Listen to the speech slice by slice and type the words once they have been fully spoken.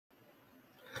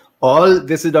All,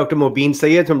 this is Dr. Mobeen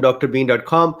Sayed from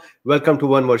Drbeen.com. Welcome to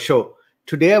one more show.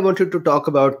 Today I wanted to talk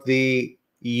about the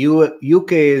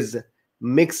UK's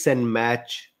mix and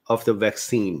match of the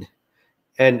vaccine.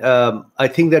 And I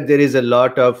think that there is a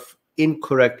lot of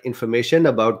incorrect information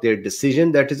about their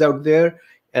decision that is out there.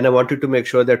 And I wanted to make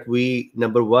sure that we,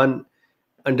 number one,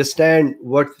 understand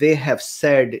what they have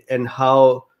said and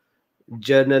how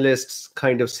journalists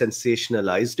kind of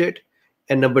sensationalized it.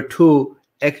 And number two,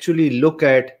 actually look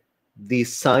at the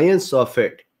science of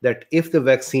it, that if the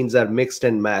vaccines are mixed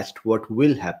and matched, what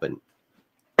will happen.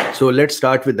 So let's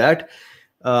start with that.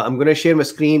 I'm going to share my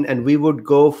screen, and we would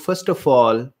go first of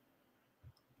all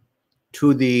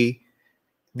to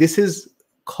this is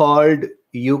called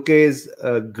UK's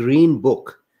Green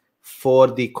Book for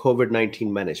the COVID-19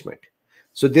 management.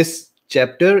 So this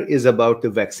chapter is about the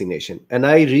vaccination, and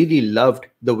I really loved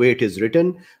the way it is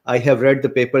written. I have read the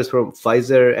papers from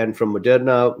Pfizer and from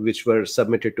Moderna, which were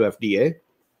submitted to FDA.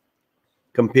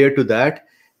 Compared to that,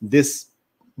 this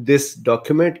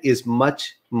document is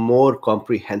much more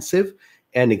comprehensive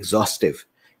and exhaustive.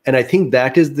 And I think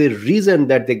that is the reason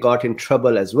that they got in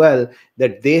trouble as well,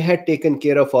 that they had taken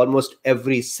care of almost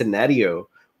every scenario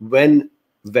when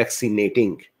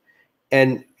vaccinating.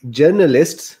 And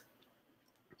journalists,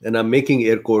 and I'm making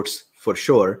air quotes for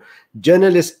sure,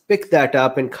 journalists picked that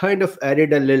up and kind of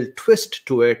added a little twist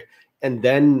to it. And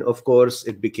then, of course,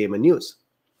 it became a news.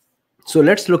 So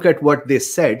let's look at what they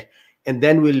said, and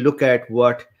then we'll look at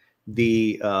what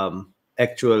the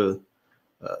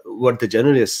what the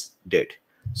journalists did.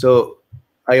 So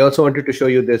I also wanted to show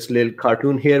you this little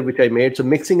cartoon here, which I made. So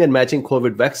mixing and matching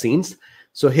COVID vaccines.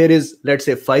 So here is, let's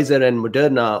say, Pfizer and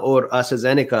Moderna or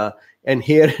AstraZeneca, and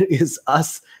here is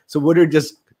us. So would it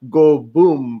just go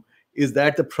boom? Is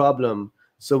that the problem?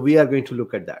 So we are going to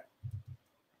look at that.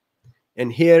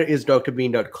 And here is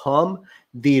Drbeen.com.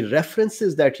 The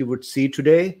references that you would see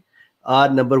today are,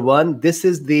 number one, this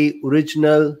is the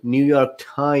original New York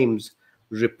Times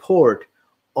report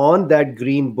on that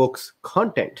Green Book's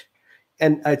content.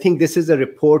 And I think this is a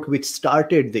report which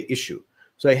started the issue.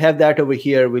 So I have that over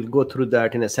here. We'll go through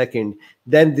that in a second.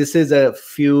 Then this is a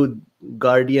few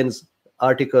Guardian's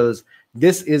articles.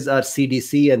 This is our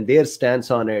CDC and their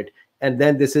stance on it. And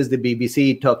then this is the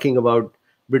BBC talking about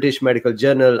British Medical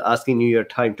Journal asking New York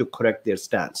Times to correct their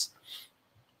stance.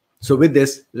 So with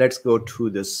this, let's go to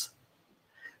this.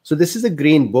 So this is a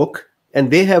Green Book, and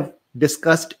they have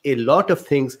discussed a lot of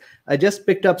things. I just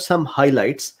picked up some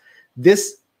highlights.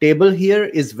 This table here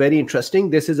is very interesting.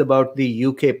 This is about the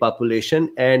UK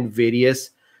population and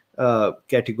various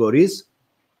categories.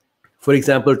 For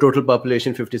example, total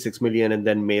population 56 million, and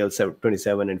then males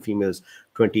 27 and females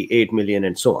 28 million,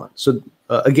 and so on. So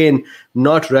again,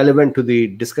 not relevant to the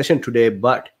discussion today,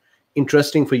 but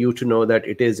interesting for you to know that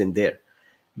it is in there.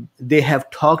 They have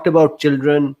talked about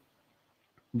children.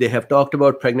 They have talked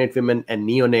about pregnant women and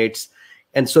neonates.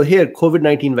 And so here,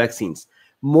 COVID-19 vaccines.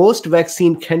 Most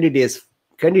vaccine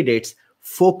candidates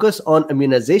focus on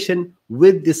immunization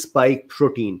with the spike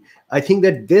protein. I think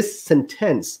that this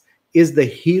sentence is the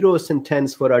hero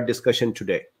sentence for our discussion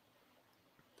today,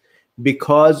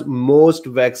 because most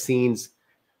vaccines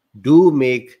do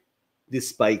make the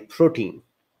spike protein.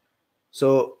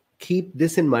 So keep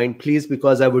this in mind, please,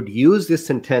 because I would use this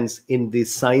sentence in the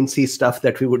sciencey stuff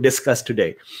that we would discuss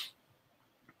today.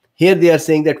 Here they are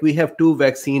saying that we have two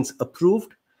vaccines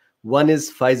approved. One is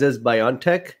Pfizer's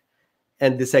BioNTech,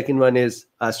 and the second one is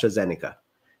AstraZeneca.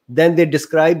 Then they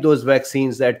describe those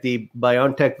vaccines that the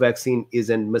BioNTech vaccine is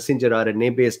a messenger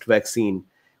RNA-based vaccine,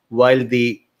 while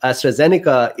the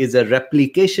AstraZeneca is a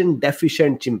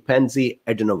replication-deficient chimpanzee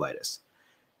adenovirus.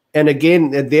 And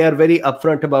again, they are very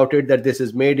upfront about it, that this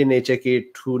is made in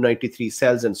HEK 293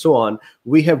 cells and so on.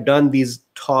 We have done these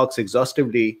talks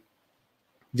exhaustively.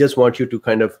 Just want you to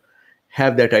kind of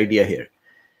have that idea here.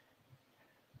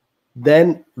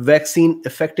 Then vaccine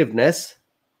effectiveness,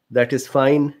 that is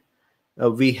fine.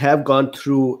 We have gone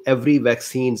through every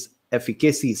vaccine's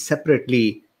efficacy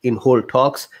separately in whole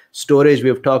talks. Storage, we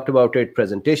have talked about it.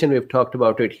 Presentation, we have talked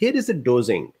about it. Here is the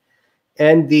dosing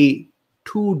and the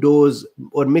two-dose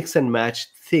or mix and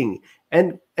match thing.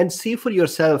 And see for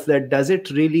yourself that does it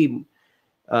really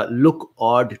look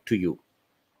odd to you.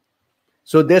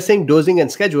 So they're saying dosing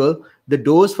and schedule. The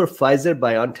dose for Pfizer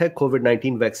BioNTech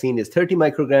COVID-19 vaccine is 30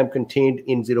 microgram contained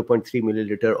in 0.3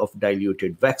 milliliter of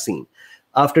diluted vaccine.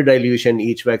 After dilution,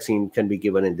 each vaccine can be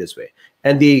given in this way.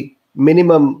 And the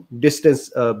minimum distance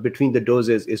between the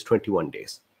doses is 21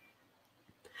 days.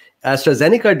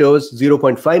 AstraZeneca dose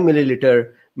 0.5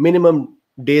 milliliter, minimum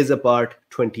days apart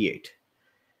 28.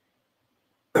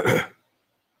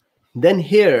 Then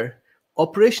here,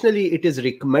 operationally, it is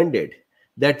recommended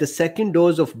that the second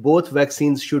dose of both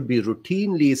vaccines should be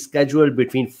routinely scheduled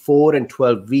between 4 and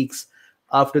 12 weeks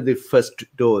after the first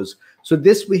dose. So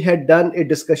this, we had done a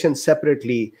discussion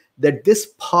separately, that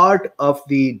this part of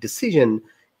the decision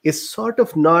is sort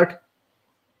of not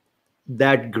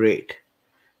that great.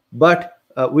 But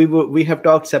we have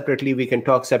talked separately. We can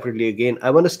talk separately again. I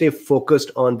want to stay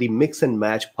focused on the mix and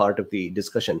match part of the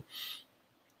discussion.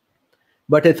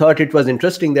 But I thought it was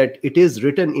interesting that it is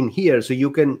written in here, so you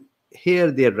can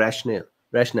hear their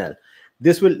rationale.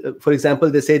 This will, for example,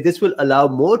 they say this will allow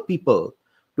more people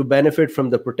to benefit from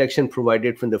the protection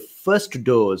provided from the first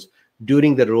dose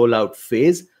during the rollout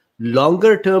phase.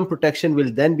 Longer term protection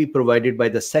will then be provided by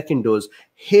the second dose.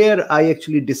 Here, I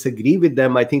actually disagree with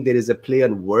them. I think there is a play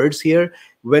on words here.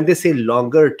 When they say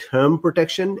longer term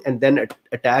protection and then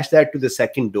attach that to the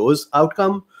second dose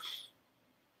outcome,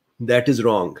 that is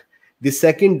wrong. The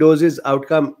second dose's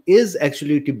outcome is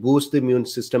actually to boost the immune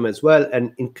system as well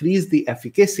and increase the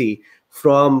efficacy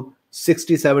from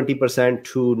 60-70%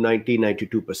 to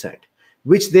 90-92%,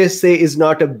 which they say is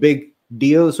not a big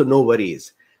deal, so no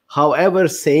worries. However,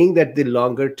 saying that the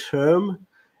longer term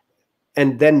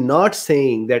and then not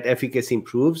saying that efficacy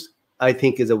improves, I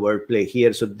think is a wordplay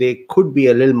here. So they could be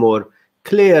a little more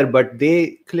clear, but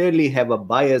they clearly have a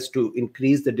bias to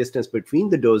increase the distance between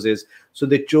the doses. So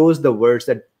they chose the words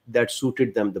that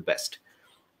suited them the best.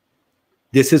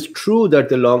 This is true that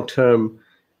the long term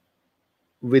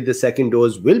with the second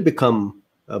dose will become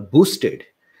boosted,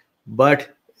 but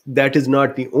that is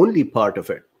not the only part of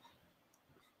it.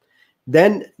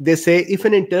 Then they say if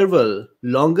an interval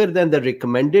longer than the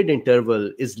recommended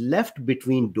interval is left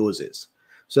between doses.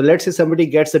 So let's say somebody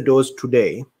gets a dose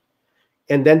today,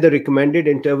 and then the recommended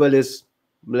interval is,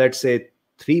 let's say,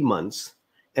 3 months,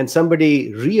 and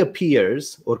somebody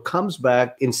reappears or comes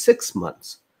back in 6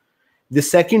 months, the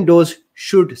second dose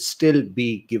should still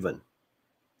be given,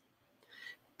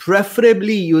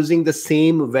 preferably using the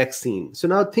same vaccine. So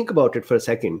now think about it for a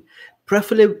second.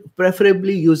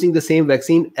 Preferably using the same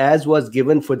vaccine as was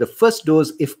given for the first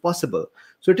dose if possible.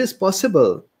 So it is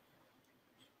possible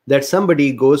that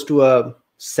somebody goes to a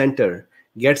center,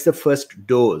 gets the first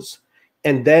dose,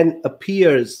 and then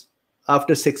appears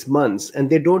after 6 months and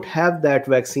they don't have that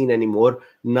vaccine anymore.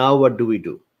 Now what do we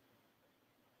do?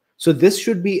 So this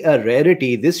should be a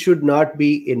rarity. This should not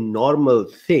be a normal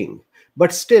thing.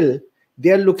 But still, they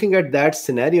are looking at that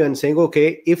scenario and saying,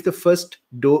 okay, if the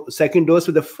second dose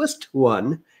for the first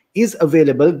one is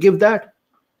available, give that,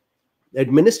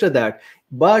 administer that.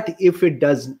 But if it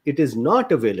is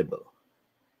not available,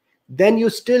 then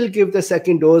you still give the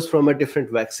second dose from a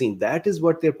different vaccine. That is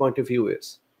what their point of view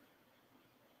is.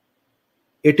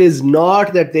 It is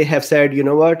not that they have said, you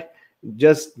know what,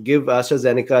 just give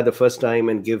AstraZeneca the first time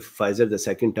and give Pfizer the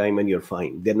second time and you're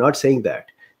fine. They're not saying that.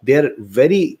 They're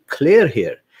very clear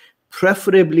here.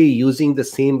 Preferably using the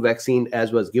same vaccine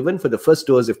as was given for the first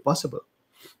dose if possible.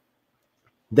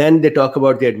 Then they talk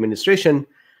about the administration.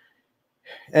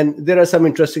 And there are some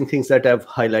interesting things that I've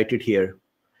highlighted here.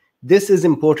 This is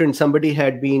important. Somebody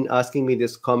had been asking me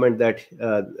this comment that,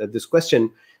 this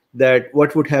question, that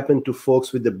what would happen to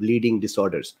folks with the bleeding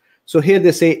disorders. So here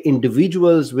they say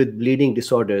individuals with bleeding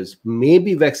disorders may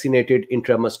be vaccinated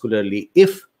intramuscularly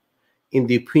if, in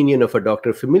the opinion of a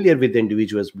doctor familiar with the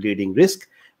individual's bleeding risk,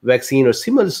 vaccine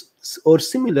or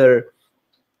similar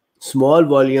small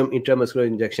volume intramuscular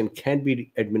injection can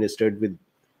be administered with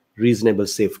reasonable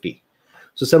safety.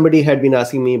 So somebody had been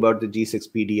asking me about the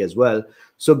G6PD as well.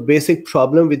 So basic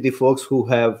problem with the folks who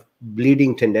have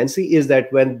bleeding tendency is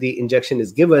that when the injection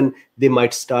is given, they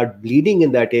might start bleeding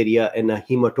in that area and a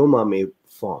hematoma may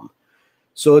form.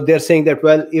 So they're saying that,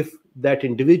 well, if that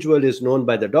individual is known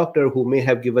by the doctor who may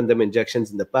have given them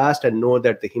injections in the past and know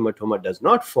that the hematoma does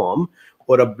not form,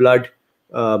 or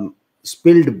a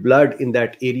spilled blood in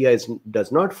that area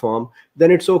does not form, then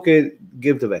it's okay,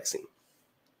 give the vaccine.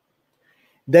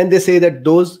 Then they say that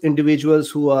those individuals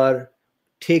who are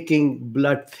taking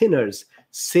blood thinners,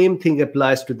 same thing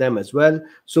applies to them as well.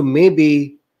 So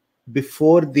maybe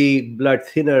before the blood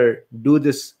thinner,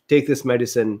 take this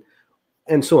medicine,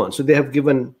 and so on. So they have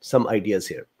given some ideas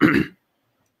here.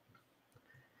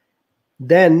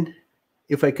 Then,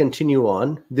 if I continue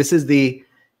on, this is the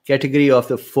category of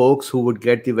the folks who would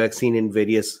get the vaccine in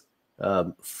various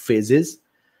phases.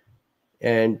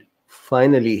 And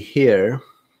finally here,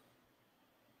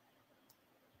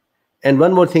 and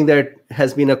one more thing that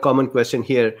has been a common question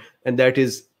here, and that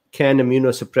is, can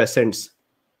immunosuppressants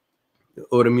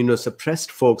or immunosuppressed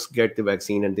folks get the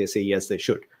vaccine? And they say, yes, they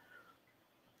should.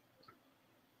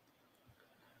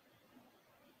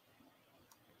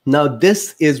 Now,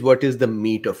 this is what is the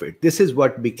meat of it. This is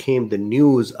what became the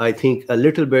news, I think, a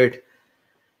little bit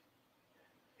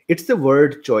It's the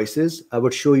word choices. I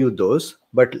would show you those,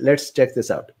 but let's check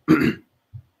this out.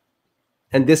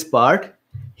 And this part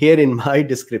here in my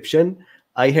description,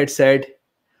 I had said,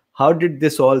 how did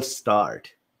this all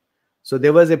start? So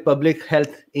there was a Public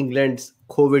Health England's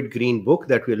COVID Green Book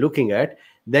that we're looking at.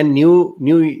 Then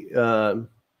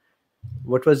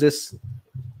what was this?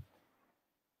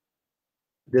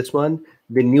 This one,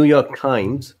 the New York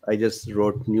Times. I just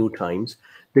wrote New Times.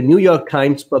 The New York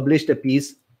Times published a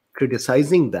piece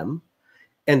criticizing them,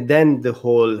 and then the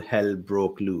whole hell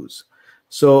broke loose.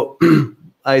 So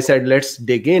I said, let's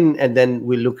dig in, and then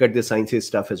we'll look at the sciences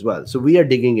stuff as well. So we are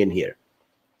digging in here.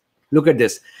 Look at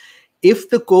this. If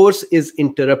the course is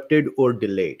interrupted or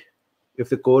delayed, if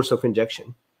the course of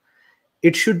injection,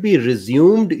 it should be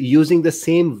resumed using the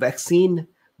same vaccine,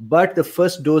 but the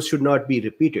first dose should not be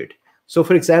repeated. So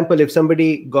for example, if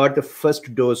somebody got the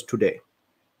first dose today,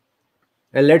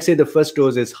 and let's say the first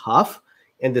dose is half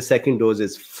and the second dose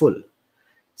is full.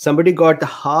 Somebody got the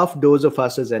half dose of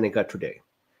AstraZeneca today.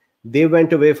 They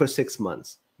went away for 6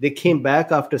 months. They came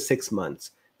back after 6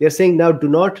 months. They're saying now do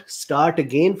not start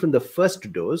again from the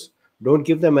first dose. Don't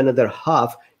give them another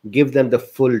half. Give them the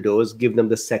full dose. Give them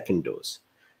the second dose.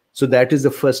 So that is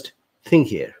the first thing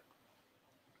here.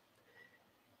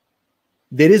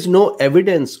 There is no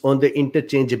evidence on the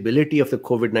interchangeability of the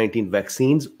COVID-19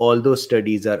 vaccines, although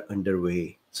studies are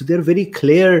underway. So they're very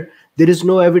clear. There is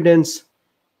no evidence.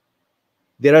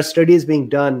 There are studies being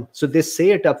done. So they say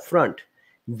it up front.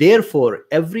 Therefore,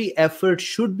 every effort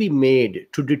should be made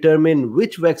to determine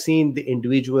which vaccine the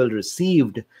individual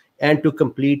received and to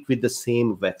complete with the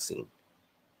same vaccine.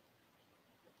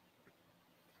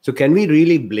 So can we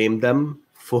really blame them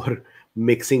for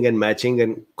mixing and matching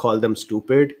and call them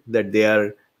stupid? That they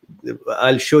are,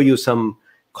 I'll show you some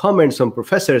comments from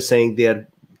professors saying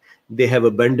they have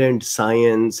abandoned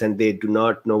science and they do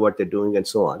not know what they're doing and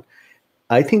so on.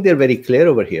 I think they're very clear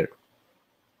over here.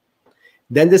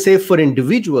 Then they say for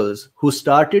individuals who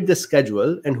started the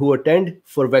schedule and who attend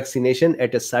for vaccination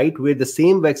at a site where the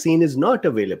same vaccine is not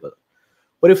available,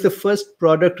 or if the first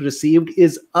product received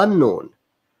is unknown.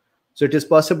 So it is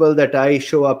possible that I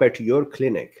show up at your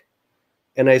clinic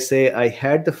and I say, I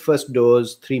had the first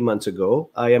dose 3 months ago.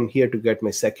 I am here to get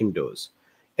my second dose.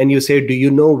 And you say, do you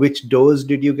know which dose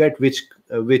did you get? Which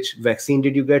vaccine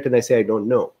did you get? And I say, I don't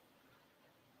know.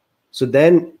 So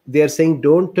then they are saying,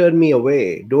 don't turn me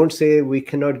away. Don't say we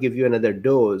cannot give you another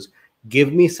dose.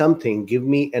 Give me something. Give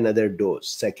me another dose,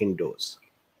 second dose.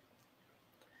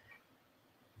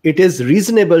 It is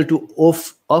reasonable to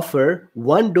offer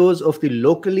 1 dose of the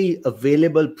locally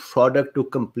available product to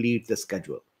complete the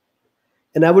schedule.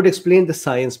 And I would explain the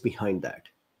science behind that.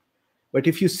 But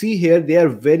if you see here, they are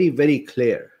very, very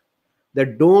clear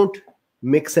that don't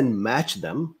mix and match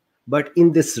them. But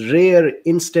in this rare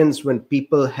instance when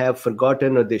people have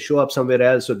forgotten or they show up somewhere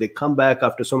else or they come back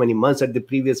after so many months that the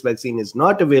previous vaccine is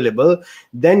not available,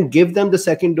 then give them the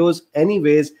second dose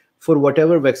anyways for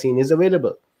whatever vaccine is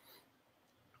available.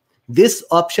 This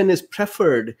option is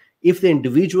preferred if the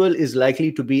individual is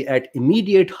likely to be at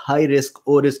immediate high risk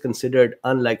or is considered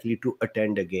unlikely to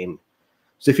attend again.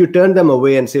 So if you turn them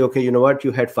away and say, okay, you know what,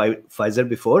 you had Pfizer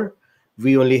before,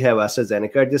 we only have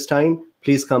AstraZeneca at this time,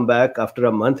 please come back after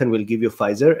a month and we'll give you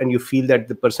Pfizer, and you feel that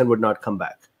the person would not come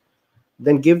back,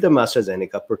 then give them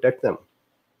AstraZeneca, protect them.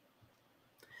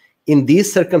 In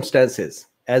these circumstances,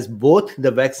 as both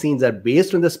the vaccines are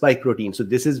based on the spike protein, so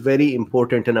this is very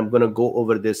important, and I'm going to go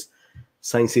over this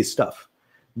sciencey stuff.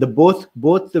 Both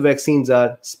the vaccines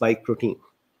are spike protein.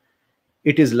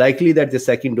 It is likely that the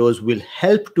second dose will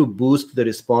help to boost the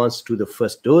response to the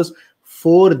first dose.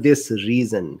 For this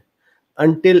reason,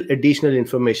 until additional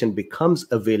information becomes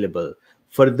available,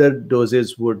 further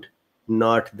doses would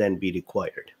not then be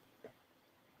required.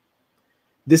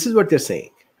 This is what they're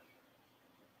saying.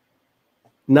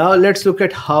 Now let's look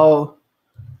at how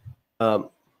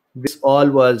this all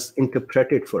was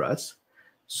interpreted for us.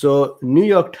 So New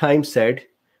York Times said,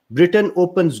 Britain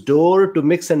opens door to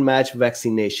mix and match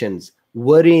vaccinations,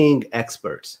 worrying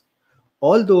experts.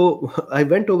 Although I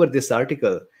went over this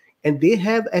article and they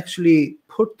have actually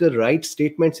put the right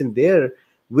statements in there,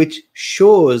 which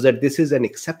shows that this is an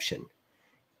exception.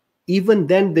 Even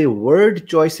then, the word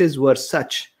choices were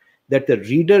such that the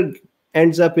reader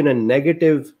ends up in a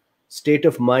negative state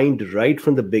of mind right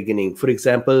from the beginning. For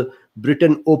example,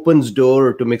 Britain opens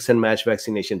door to mix and match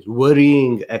vaccinations,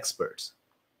 worrying experts.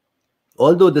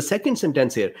 Although the second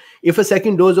sentence here, if a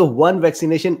second dose of one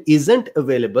vaccination isn't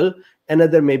available,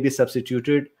 another may be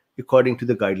substituted according to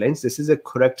the guidelines. This is a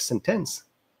correct sentence.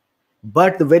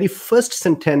 But the very first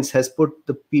sentence has put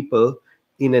the people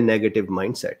in a negative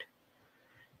mindset.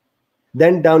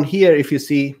 Then down here, if you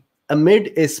see,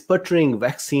 Amid a sputtering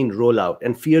vaccine rollout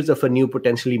and fears of a new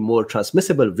potentially more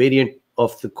transmissible variant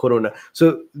of the corona.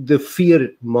 So the fear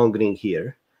mongering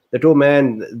here that, oh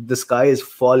man, the sky is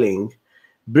falling.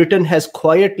 Britain has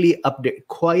quietly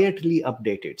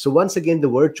updated. So once again, the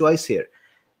word choice here.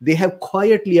 They have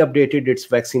quietly updated its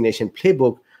vaccination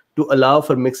playbook to allow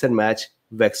for mix and match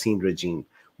vaccine regime.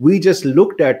 We just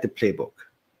looked at the playbook.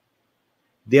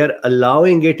 They are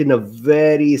allowing it in a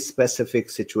very specific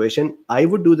situation. I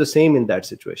would do the same in that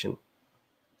situation.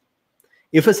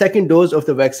 If a second dose of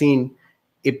the vaccine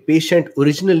a patient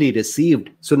originally received,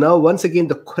 so now once again,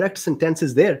 the correct sentence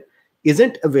is there,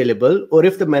 isn't available, or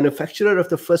if the manufacturer of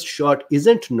the first shot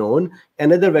isn't known,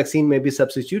 another vaccine may be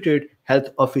substituted, health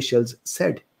officials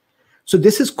said. So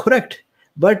this is correct,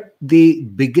 but the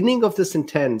beginning of the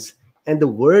sentence and the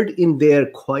word in there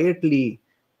quietly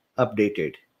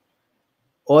updated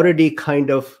already kind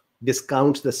of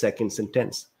discounts the second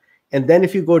sentence. And then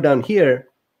if you go down here,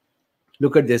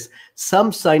 look at this.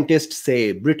 Some scientists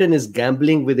say Britain is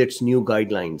gambling with its new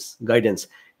guidance.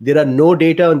 There are no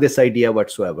data on this idea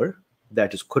whatsoever.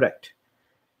 That is correct.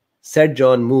 Said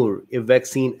John Moore, a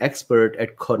vaccine expert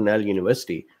at Cornell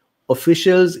University.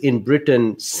 Officials in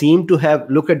Britain seem to have,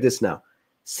 look at this now,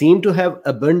 seem to have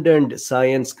abandoned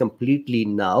science completely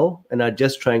now and are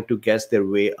just trying to guess their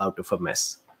way out of a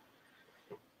mess.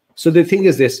 So the thing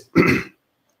is this,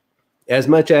 as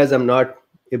much as I'm not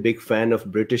a big fan of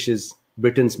Britain's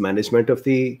management of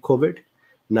the COVID,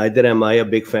 neither am I a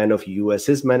big fan of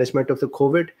US's management of the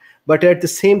COVID. But at the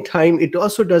same time, it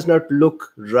also does not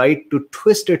look right to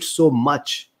twist it so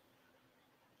much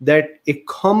that a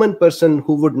common person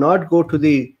who would not go to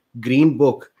the Green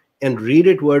Book and read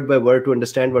it word by word to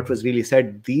understand what was really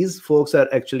said, these folks are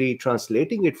actually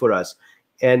translating it for us.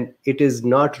 And it is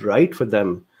not right for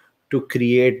them to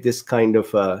create this kind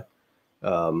of a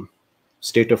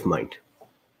state of mind.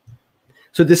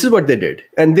 So this is what they did.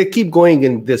 And they keep going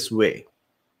in this way.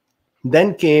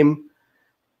 Then came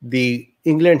the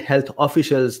England health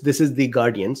officials. This is the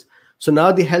Guardians. So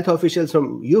now the health officials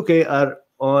from UK are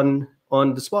on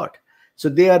the spot. So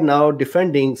they are now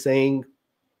defending, saying,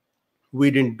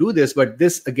 we didn't do this. But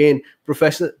this, again,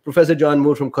 Professor John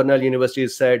Moore from Cornell University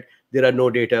said there are no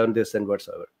data on this and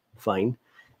whatsoever. Fine.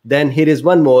 Then here is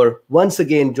one more. Once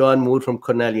again, John Moore from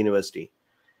Cornell University.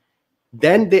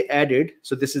 Then they added,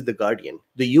 so this is the Guardian,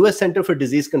 the US Center for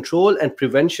Disease Control and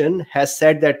Prevention has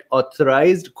said that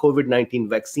authorized COVID-19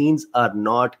 vaccines are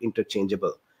not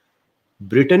interchangeable.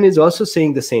 Britain is also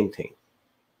saying the same thing.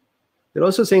 They're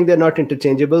also saying they're not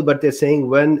interchangeable, but they're saying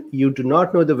when you do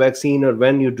not know the vaccine or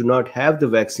when you do not have the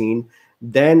vaccine,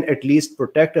 then at least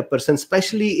protect a person,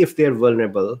 especially if they're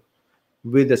vulnerable,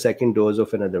 with a second dose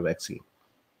of another vaccine.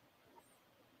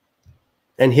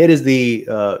 And here is the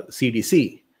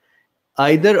CDC.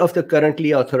 Either of the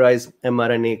currently authorized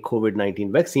mRNA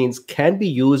COVID-19 vaccines can be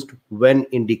used when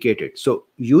indicated. So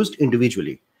used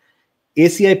individually.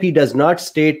 ACIP does not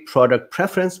state product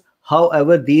preference.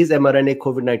 However, these mRNA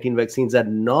COVID-19 vaccines are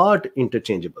not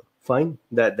interchangeable. Fine,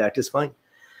 that is fine.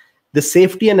 The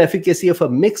safety and efficacy of a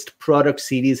mixed product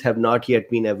series have not yet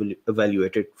been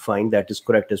evaluated. Fine, that is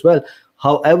correct as well.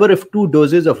 However, if two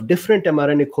doses of different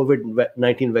mRNA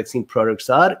COVID-19 vaccine products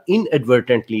are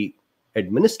inadvertently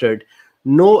administered,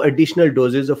 no additional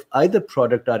doses of either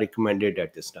product are recommended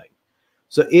at this time.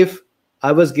 So if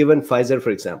I was given Pfizer,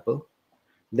 for example,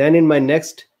 then in my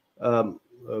next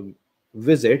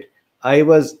visit, I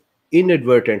was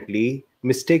inadvertently,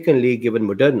 mistakenly given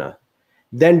Moderna,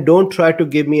 then don't try to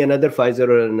give me another Pfizer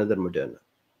or another Moderna.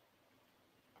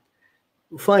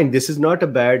 Fine, this is not a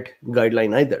bad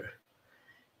guideline either.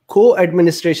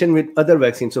 Co-administration with other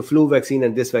vaccines, so flu vaccine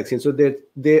and this vaccine. So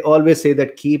they always say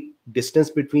that keep distance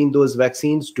between those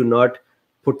vaccines. Do not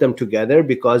put them together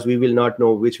because we will not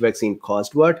know which vaccine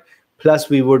caused what. Plus,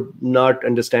 we would not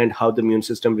understand how the immune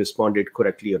system responded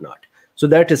correctly or not. So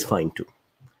that is fine too.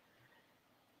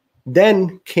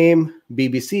 Then came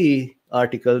BBC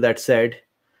article that said,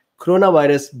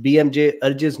 coronavirus, BMJ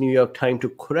urges New York Times to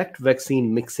correct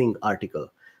vaccine mixing article.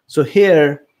 So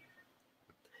here,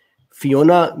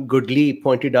 Fiona Goodley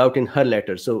pointed out in her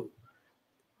letter, so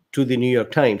to the New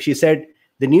York Times, she said,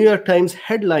 the New York Times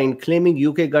headline claiming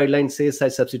UK guidelines say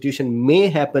such substitution may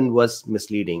happen was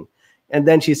misleading. And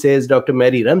then she says, Dr.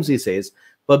 Mary Rumsey says,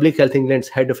 Public Health England's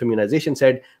head of immunization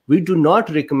said, we do not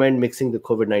recommend mixing the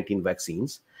COVID-19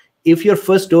 vaccines. If your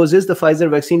first dose is the Pfizer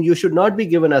vaccine, you should not be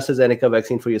given AstraZeneca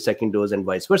vaccine for your second dose and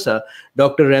vice versa.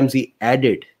 Dr. Ramsey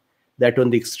added that on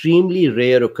the extremely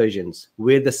rare occasions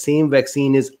where the same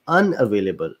vaccine is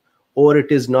unavailable or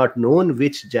it is not known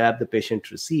which jab the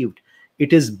patient received,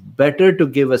 it is better to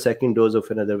give a second dose of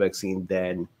another vaccine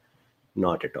than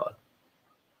not at all.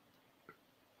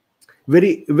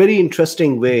 Very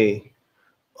interesting way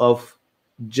of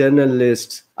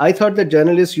journalists. I thought that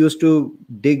journalists used to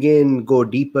dig in, go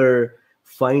deeper,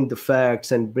 find the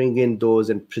facts and bring in those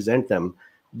and present them.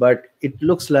 But it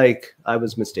looks like I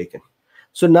was mistaken.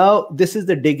 So now this is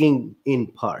the digging in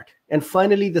part. And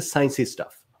finally, the sciencey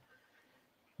stuff.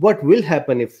 What will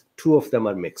happen if two of them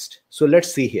are mixed? So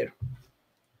let's see here.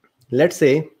 Let's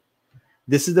say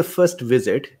this is the first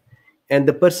visit and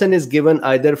the person is given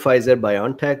either Pfizer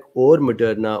BioNTech or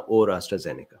Moderna or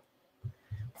AstraZeneca.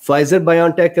 Pfizer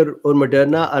BioNTech or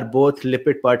Moderna are both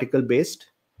lipid particle based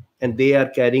and they are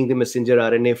carrying the messenger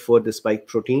RNA for the spike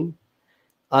protein.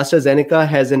 AstraZeneca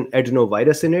has an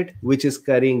adenovirus in it, which is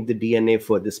carrying the DNA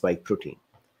for the spike protein.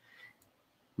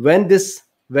 When this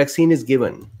vaccine is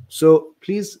given, so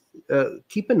please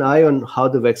keep an eye on how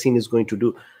the vaccine is going to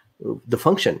do the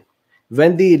function.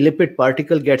 When the lipid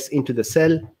particle gets into the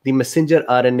cell, the messenger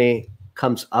RNA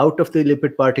comes out of the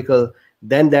lipid particle.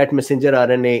 Then that messenger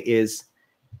RNA is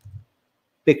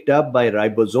picked up by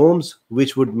ribosomes,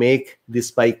 which would make the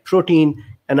spike protein.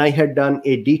 And I had done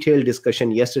a detailed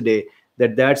discussion yesterday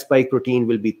that that spike protein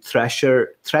will be threshed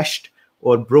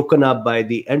or broken up by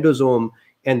the endosome,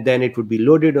 and then it would be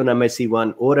loaded on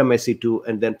MIC1 or MIC2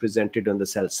 and then presented on the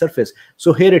cell surface.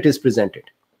 So here it is presented.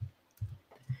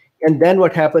 And then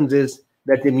what happens is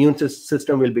that the immune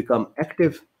system will become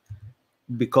active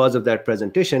because of that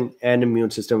presentation, and immune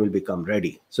system will become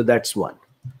ready. So that's one.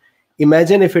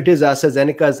 Imagine if it is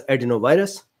AstraZeneca's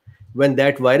adenovirus. When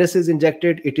that virus is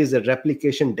injected, it is a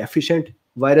replication deficient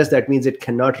virus. That means it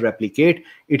cannot replicate.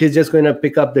 It is just going to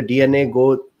pick up the DNA,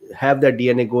 have that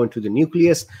DNA go into the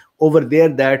nucleus. Over there,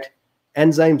 that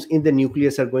enzymes in the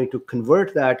nucleus are going to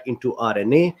convert that into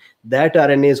RNA. That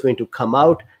RNA is going to come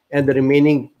out, and the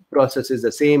remaining process is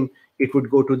the same. It would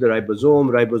go to the ribosome.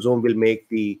 Ribosome will make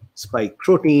the spike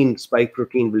protein. Spike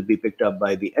protein will be picked up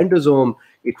by the endosome.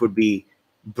 It would be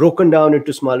broken down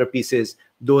into smaller pieces.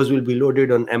 Those will be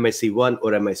loaded on MIC1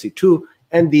 or MIC2,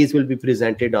 and these will be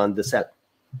presented on the cell.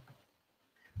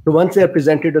 So once they are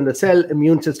presented on the cell,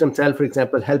 immune system cell, for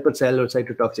example, helper cell or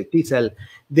cytotoxic T cell,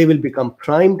 they will become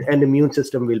primed and immune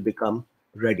system will become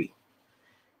ready.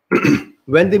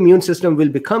 When the immune system will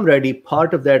become ready,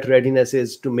 part of that readiness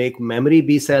is to make memory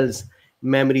B cells,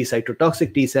 memory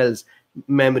cytotoxic T cells,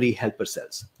 memory helper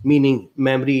cells, meaning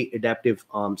memory adaptive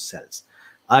arm cells.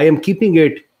 I am keeping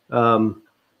it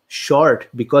short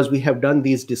because we have done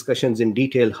these discussions in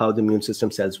detail how the immune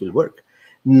system cells will work.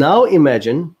 Now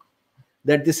imagine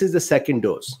that this is the second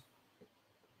dose.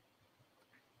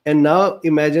 And now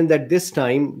imagine that this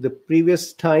time, the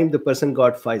previous time the person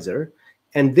got Pfizer,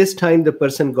 and this time the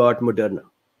person got Moderna.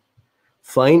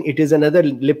 Fine, it is another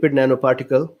lipid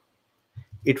nanoparticle.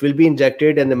 It will be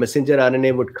injected and the messenger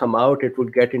RNA would come out. It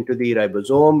would get into the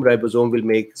ribosome. Ribosome will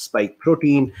make spike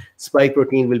protein. Spike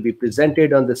protein will be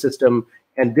presented on the system.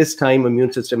 And this time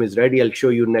immune system is ready. I'll show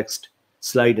you next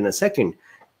slide in a second.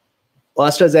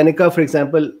 AstraZeneca, for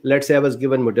example, let's say I was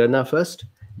given Moderna first,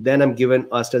 then I'm given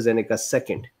AstraZeneca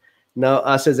second. Now,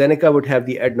 AstraZeneca would have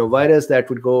the adenovirus that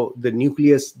would go, the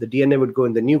nucleus, the DNA would go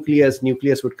in the nucleus.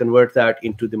 Nucleus would convert that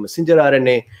into the messenger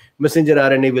RNA. Messenger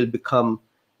RNA will become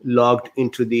logged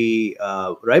into the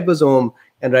ribosome,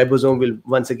 and ribosome will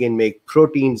once again make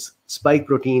proteins, spike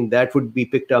protein that would be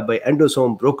picked up by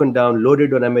endosome, broken down,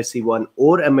 loaded on MSC1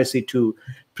 or MSC2,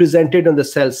 presented on the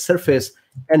cell surface.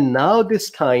 And now this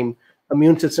time,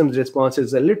 immune system's response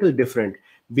is a little different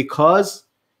because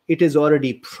it is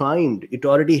already primed. It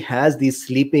already has these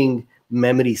sleeping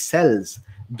memory cells.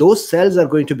 Those cells are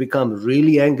going to become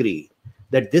really angry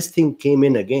that this thing came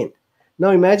in again. Now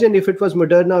imagine if it was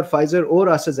Moderna or Pfizer or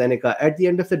AstraZeneca. At the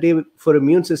end of the day, for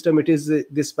immune system, it is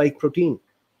the spike protein.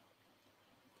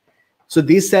 So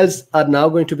these cells are now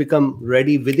going to become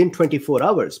ready within 24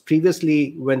 hours.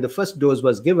 Previously, when the first dose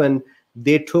was given,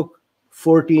 they took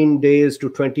 14 days to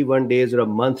 21 days or a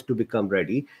month to become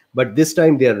ready. But this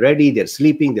time they're ready, they're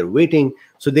sleeping, they're waiting.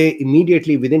 So they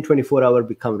immediately within 24 hours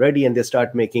become ready and they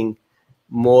start making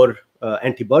more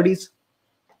antibodies.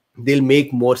 They'll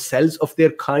make more cells of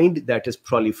their kind, that is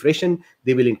proliferation.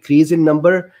 They will increase in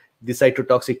number. The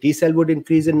cytotoxic T cell would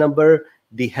increase in number.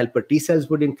 The helper T cells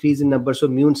would increase in number. So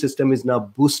immune system is now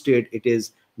boosted. It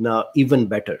is now even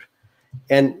better.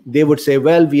 And they would say,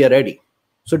 well, we are ready.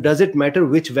 So does it matter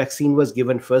which vaccine was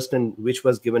given first and which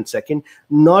was given second?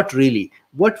 Not really.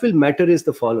 What will matter is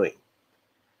the following.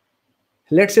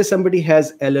 Let's say somebody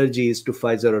has allergies to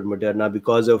Pfizer or Moderna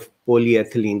because of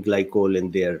polyethylene glycol in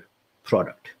their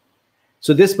product.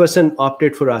 So this person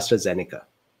opted for AstraZeneca.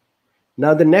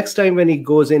 Now, the next time when he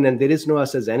goes in and there is no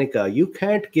AstraZeneca, you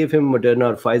can't give him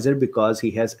Moderna or Pfizer because he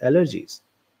has allergies.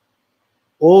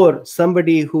 or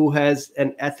somebody who has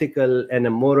an ethical and a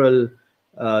moral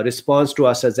response to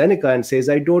AstraZeneca and says,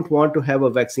 I don't want to have a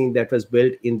vaccine that was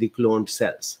built in the cloned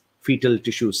cells, fetal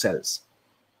tissue cells.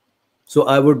 So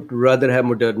I would rather have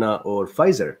Moderna or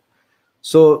Pfizer.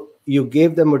 So you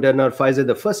gave them Moderna or Pfizer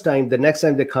the first time. The next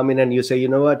time they come in and you say, you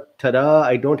know what, ta-da,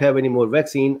 I don't have any more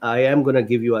vaccine. I am going to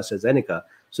give you AstraZeneca.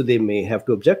 So they may have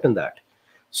to object on that.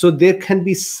 So there can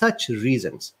be such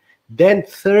reasons. Then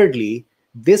thirdly,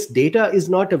 this data is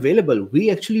not available. We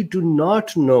actually do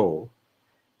not know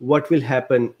what will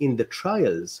happen in the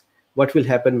trials, what will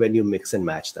happen when you mix and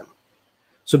match them.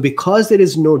 So because there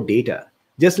is no data,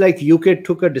 just like UK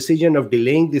took a decision of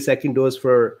delaying the second dose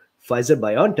for Pfizer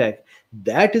BioNTech,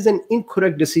 that is an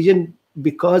incorrect decision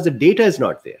because the data is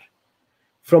not there.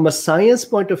 From a science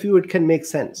point of view, it can make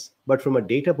sense, but from a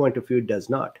data point of view, it does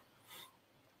not.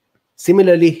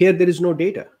 Similarly, here there is no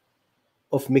data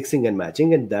of mixing and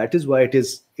matching, and that is why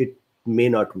it may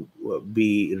not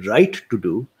be right to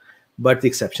do, but the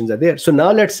exceptions are there. So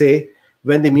now let's say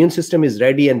when the immune system is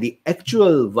ready and the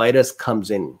actual virus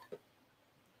comes in,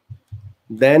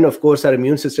 then of course our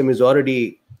immune system is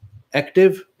already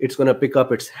active. It's going to pick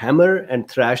up its hammer and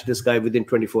thrash this guy within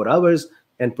 24 hours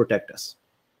and protect us.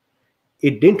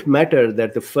 It didn't matter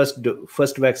that the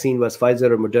first vaccine was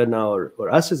Pfizer or Moderna or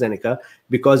AstraZeneca,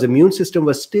 because the immune system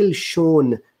was still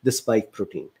shown the spike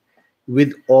protein.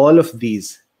 With all of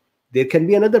these, there can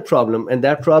be another problem, and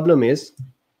that problem is,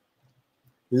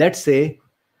 let's say,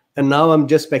 and now I'm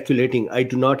just speculating, I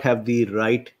do not have the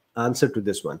right answer to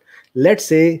this one. Let's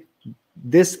say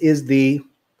this is the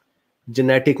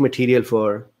genetic material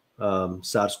for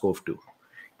SARS-CoV-2.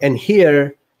 And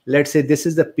here, let's say this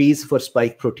is the piece for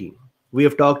spike protein. We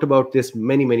have talked about this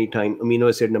many, many times, amino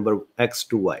acid number X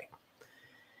to Y.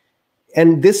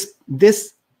 And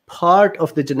this part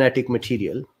of the genetic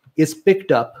material is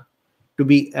picked up to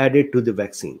be added to the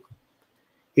vaccine.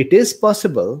 It is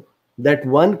possible that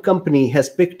one company has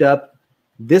picked up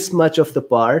this much of the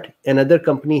part, another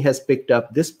company has picked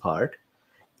up this part,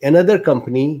 another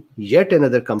company, yet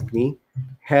another company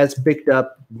has picked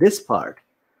up this part.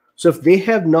 So if they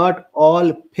have not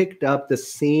all picked up the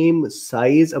same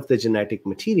size of the genetic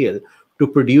material to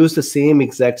produce the same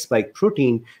exact spike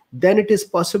protein, then it is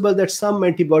possible that some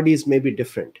antibodies may be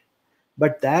different.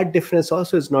 But that difference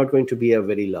also is not going to be a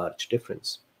very large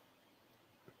difference.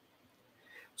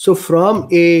 So from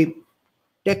a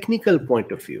technical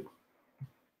point of view,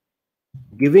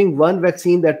 giving one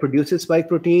vaccine that produces spike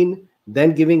protein,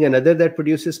 then giving another that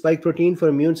produces spike protein, for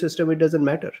immune system, it doesn't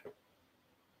matter.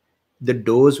 The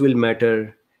dose will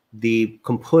matter, the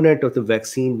component of the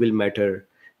vaccine will matter,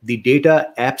 the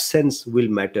data absence will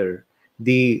matter,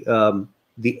 the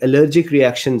allergic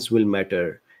reactions will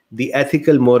matter, the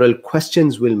ethical moral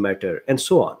questions will matter, and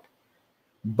so on.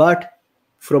 But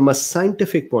from a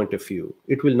scientific point of view,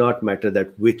 it will not matter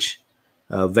that which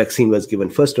vaccine was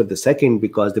given first or the second,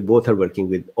 because they both are working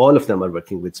with, all of them are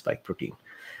working with spike protein.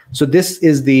 So this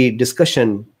is the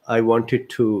discussion I wanted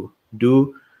to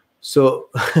do. So,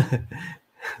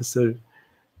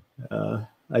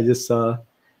 I just saw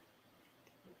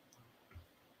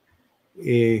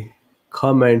a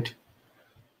comment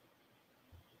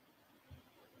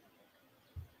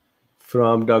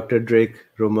from Dr. Drake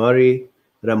Ramore.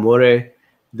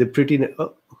 The pretty.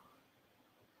 Oh,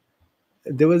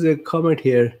 there was a comment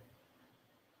here.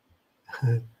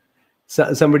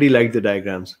 Somebody liked the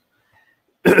diagrams.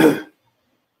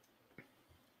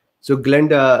 So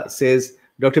Glenda says,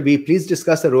 Dr. B, please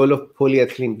discuss the role of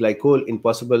polyethylene glycol in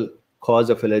possible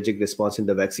cause of allergic response in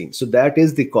the vaccine. So that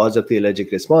is the cause of the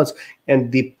allergic response.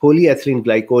 And the polyethylene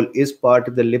glycol is part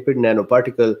of the lipid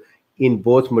nanoparticle in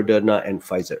both Moderna and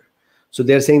Pfizer. So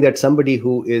they're saying that somebody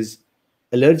who is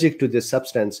allergic to this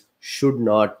substance should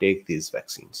not take these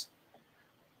vaccines.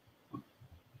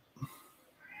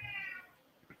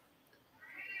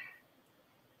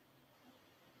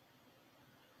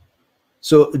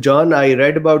 So John, I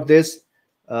read about this.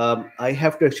 I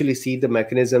have to actually see the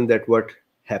mechanism that what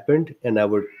happened, and I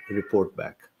would report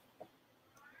back.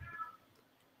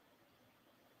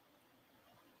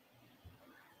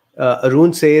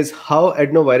 Arun says, how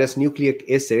adenovirus nucleic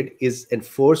acid is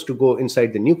enforced to go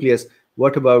inside the nucleus?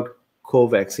 What about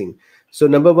Covaxin? So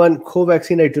number one,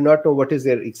 Covaxin, I do not know what is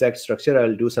their exact structure.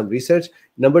 I'll do some research.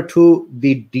 Number two,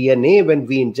 the DNA, when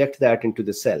we inject that into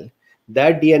the cell,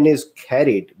 that DNA is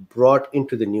brought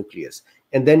into the nucleus.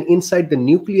 And then inside the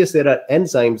nucleus, there are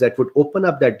enzymes that would open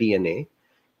up that DNA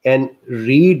and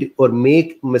read or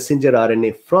make messenger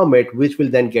RNA from it, which will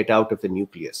then get out of the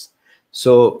nucleus.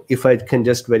 So if I can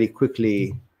just very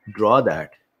quickly draw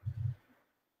that,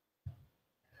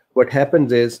 what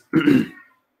happens is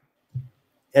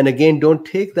And again, don't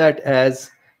take that as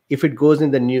if it goes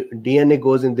in the DNA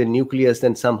goes in the nucleus,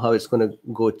 then somehow it's going to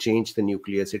go change the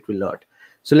nucleus. It will not.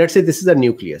 So let's say this is a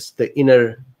nucleus, the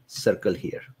inner circle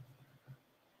here,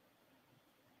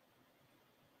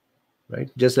 right?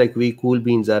 Just like we cool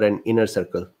beans are an inner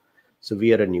circle. So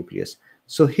we are a nucleus.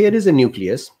 So here is a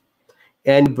nucleus,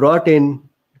 and brought in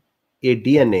a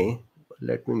DNA.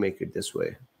 Let me make it this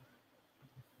way.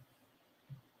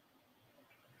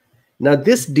 Now,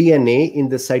 this DNA in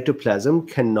the cytoplasm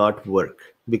cannot work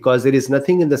because there is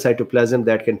nothing in the cytoplasm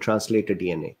that can translate a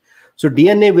DNA. So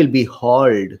DNA will be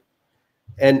hauled.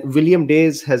 And William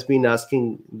Days has been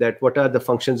asking that what are the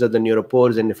functions of the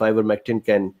neuropores and if ivermectin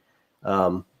can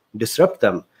disrupt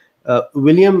them.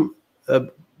 William,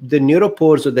 the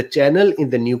neuropores or the channel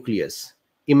in the nucleus,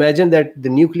 imagine that the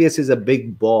nucleus is a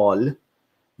big ball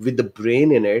with the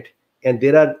brain in it, and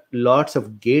there are lots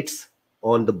of gates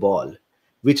on the ball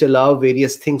which allow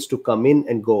various things to come in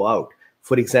and go out.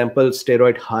 For example,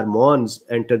 steroid hormones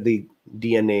enter the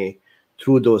DNA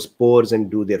through those pores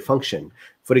and do their function.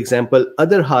 For example,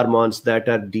 other hormones that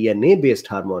are DNA-based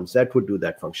hormones that would do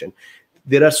that function.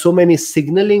 There are so many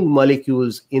signaling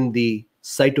molecules in the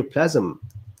cytoplasm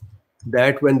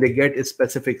that when they get a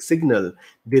specific signal,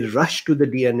 they rush to the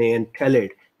DNA and tell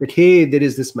it that, hey, there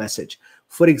is this message.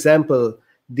 For example,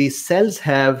 the cells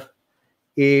have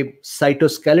a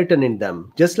cytoskeleton in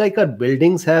them, just like our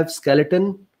buildings have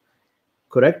skeleton,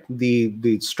 correct?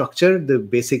 The structure, the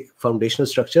basic foundational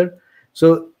structure.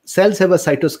 So cells have a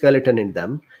cytoskeleton in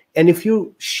them. And if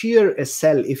you shear a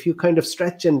cell, if you kind of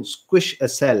stretch and squish a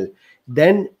cell,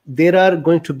 then there are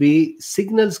going to be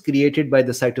signals created by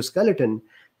the cytoskeleton.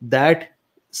 That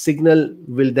signal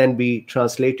will then be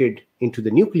translated into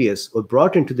the nucleus or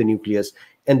brought into the nucleus,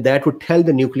 and that would tell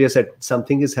the nucleus that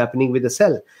something is happening with the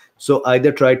cell. So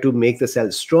either try to make the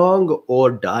cell strong or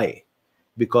die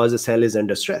because the cell is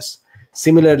under stress.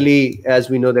 Similarly, as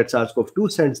we know that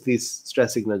SARS-CoV-2 sends these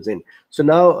stress signals in. So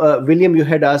now, William, you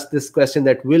had asked this question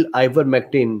that will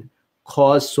ivermectin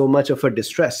cause so much of a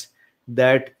distress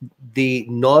that the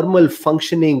normal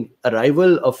functioning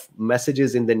arrival of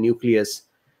messages in the nucleus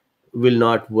will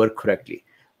not work correctly.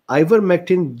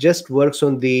 Ivermectin just works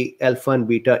on the alpha and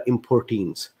beta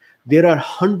importeins. There are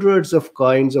hundreds of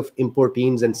kinds of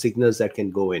importeins and signals that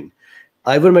can go in.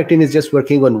 Ivermectin is just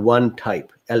working on one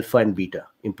type, alpha and beta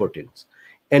importeins.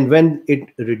 And when it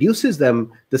reduces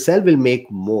them, the cell will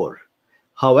make more.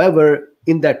 However,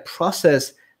 in that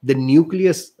process, the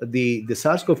nucleus, the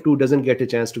SARS-CoV-2 doesn't get a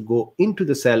chance to go into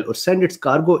the cell or send its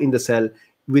cargo in the cell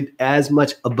with as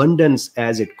much abundance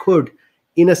as it could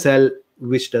in a cell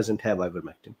which doesn't have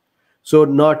ivermectin. So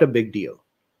not a big deal.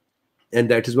 And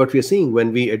that is what we are seeing.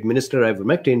 When we administer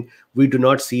ivermectin, we do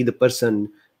not see the person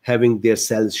having their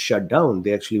cells shut down.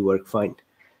 They actually work fine.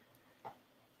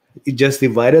 It's just the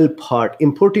viral part,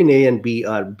 importin A and B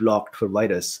are blocked for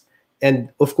virus. And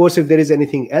of course, if there is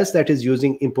anything else that is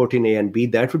using importin A and B,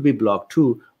 that would be blocked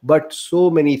too. But so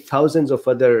many thousands of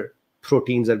other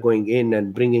proteins are going in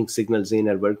and bringing signals in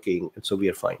and working. And so we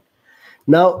are fine.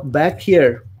 Now, back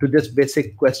here to this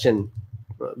basic question,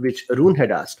 which Arun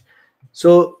had asked.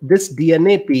 So this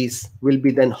DNA piece will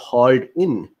be then hauled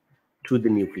in to the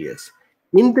nucleus.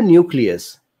 In the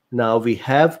nucleus, now we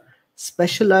have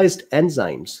specialized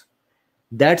enzymes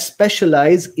that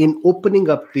specialize in opening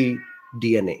up the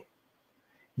DNA.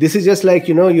 This is just like,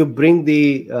 you bring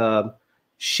the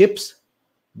ships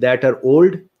that are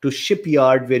old to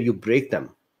shipyard where you break them.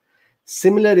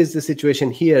 Similar is the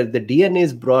situation here. The DNA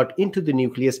is brought into the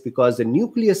nucleus because the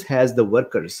nucleus has the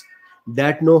workers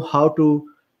that know how to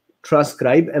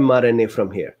transcribe mRNA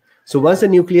from here. So once the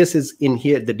nucleus is in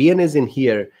here, the DNA is in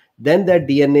here, then that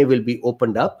DNA will be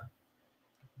opened up.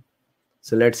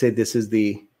 So let's say this is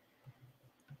the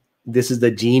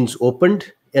genes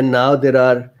opened, and now there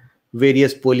are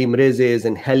various polymerases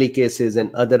and helicases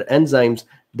and other enzymes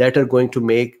that are going to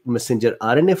make messenger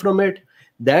RNA from it.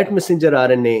 That messenger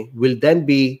RNA will then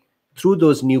be through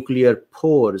those nuclear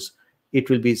pores, it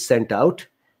will be sent out.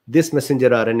 This messenger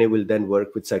RNA will then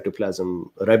work with cytoplasm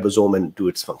ribosome and do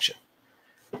its function.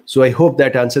 So I hope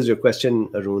that answers your question,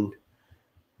 Arun.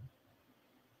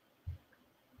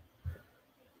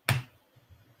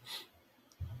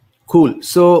 Cool.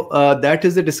 So that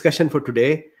is the discussion for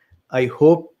today. I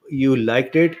hope you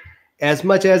liked it. As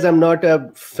much as I'm not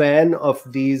a fan of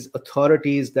these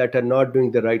authorities that are not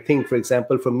doing the right thing. For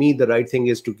example, for me, the right thing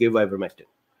is to give ivermectin.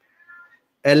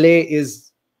 LA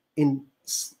is in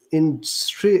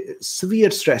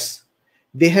severe stress.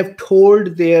 They have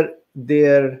told their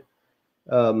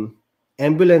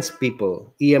ambulance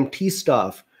people, EMT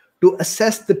staff, to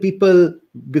assess the people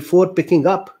before picking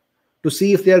up. to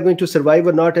see if they are going to survive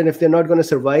or not. And if they're not going to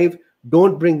survive,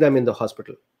 don't bring them in the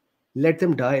hospital. Let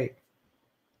them die.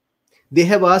 They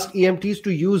have asked EMTs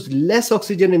to use less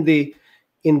oxygen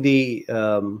in the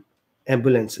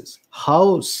ambulances.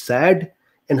 How sad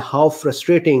and how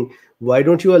frustrating. Why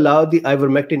don't you allow the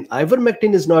ivermectin?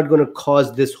 Ivermectin is not going to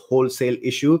cause this wholesale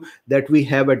issue that we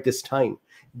have at this time.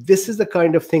 This is the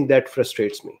kind of thing that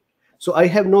frustrates me. So I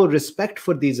have no respect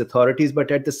for these authorities,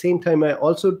 but at the same time, I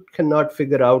also cannot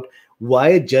figure out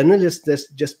why journalists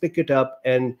just pick it up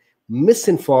and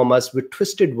misinform us with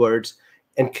twisted words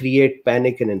and create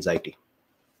panic and anxiety.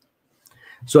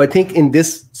 So I think in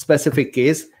this specific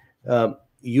case,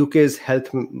 UK's health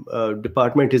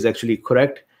department is actually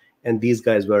correct, and these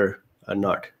guys were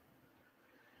not.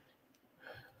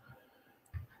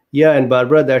 Yeah, and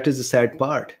Barbara, that is the sad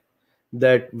part,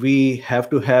 that we have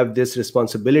to have this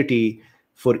responsibility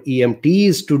for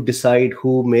EMTs to decide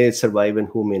who may survive and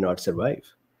who may not survive,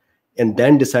 and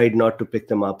then decide not to pick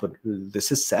them up.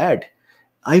 This is sad.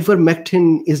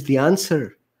 Ivermectin is the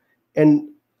answer. And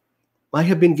I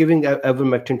have been giving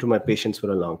ivermectin to my patients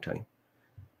for a long time.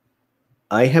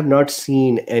 I have not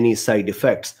seen any side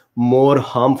effects more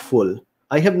harmful.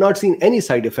 I have not seen any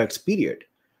side effects, period.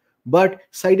 But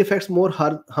side effects more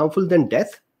harmful than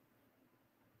death.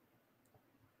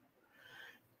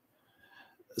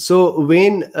 So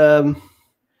when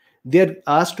they're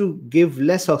asked to give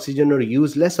less oxygen or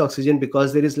use less oxygen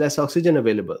because there is less oxygen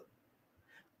available.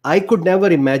 I could never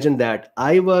imagine that.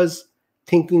 I was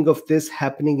thinking of this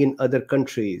happening in other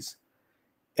countries,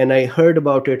 and I heard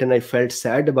about it and I felt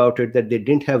sad about it, that they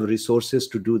didn't have resources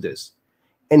to do this.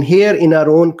 And here in our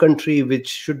own country, which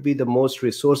should be the most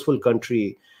resourceful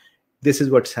country, this is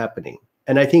what's happening.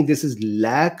 And I think this is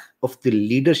lack of the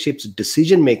leadership's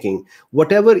decision making.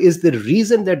 Whatever is the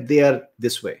reason that they are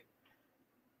this way,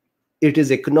 it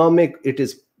is economic, it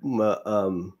is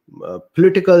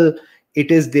political, it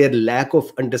is their lack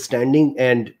of understanding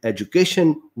and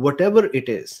education, whatever it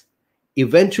is.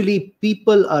 Eventually,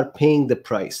 people are paying the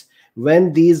price.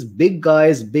 When these big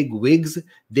guys, big wigs,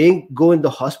 they go in the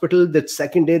hospital, that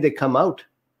second day they come out.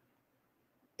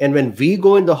 And when we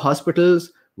go in the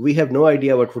hospitals, we have no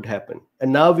idea what would happen.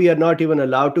 And now we are not even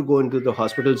allowed to go into the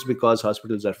hospitals because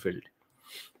hospitals are filled.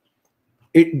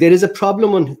 There is a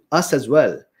problem on us as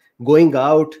well. Going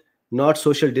out, not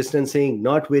social distancing,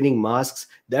 not wearing masks,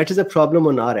 that is a problem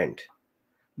on our end.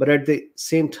 But at the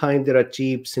same time, there are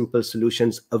cheap, simple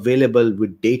solutions available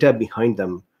with data behind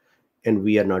them, and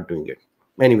we are not doing it.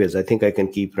 Anyways, I think I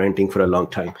can keep ranting for a long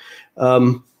time.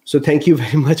 So thank you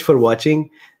very much for watching.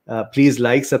 Please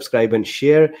like, subscribe, and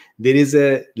share. There is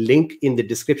a link in the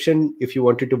description if you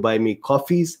wanted to buy me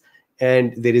coffees.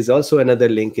 And there is also another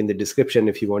link in the description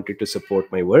if you wanted to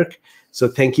support my work. So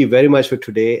thank you very much for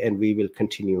today, and we will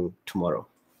continue tomorrow.